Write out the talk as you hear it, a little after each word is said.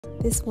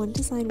This one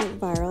design went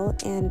viral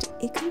and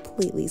it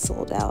completely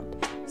sold out.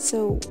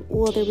 So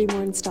will there be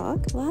more in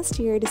stock? Last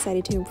year I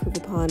decided to improve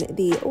upon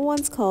the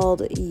once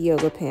called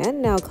yoga pant,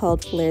 now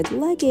called flared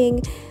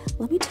legging.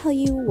 Let me tell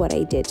you what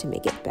I did to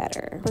make it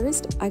better.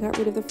 First, I got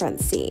rid of the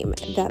front seam.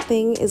 That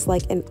thing is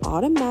like an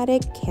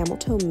automatic camel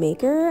toe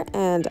maker,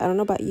 and I don't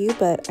know about you,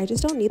 but I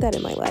just don't need that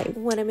in my life.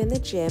 When I'm in the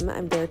gym,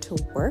 I'm there to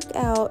work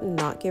out and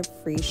not give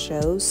free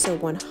shows, so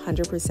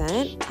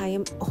 100% I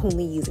am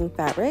only using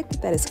fabric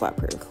that is squat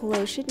proof.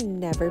 Clothes should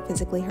never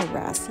physically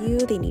harass you.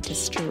 They need to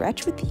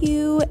stretch with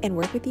you and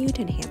work with you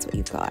to enhance what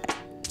you've got.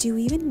 Do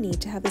we even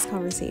need to have this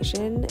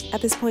conversation?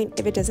 At this point,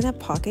 if it doesn't have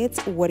pockets,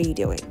 what are you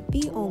doing?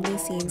 The only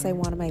seams I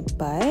want on my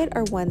butt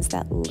are ones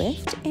that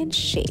lift and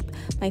shape.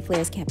 My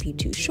flares can't be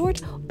too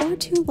short or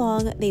too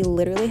long. They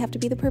literally have to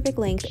be the perfect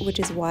length, which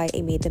is why I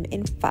made them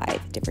in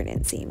 5 different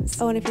inseams.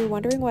 Oh, and if you're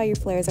wondering why your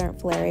flares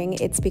aren't flaring,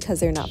 it's because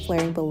they're not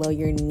flaring below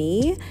your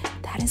knee.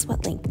 That is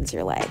what lengthens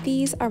your leg.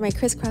 These are my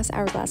crisscross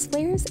hourglass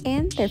flares,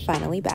 and they're finally back.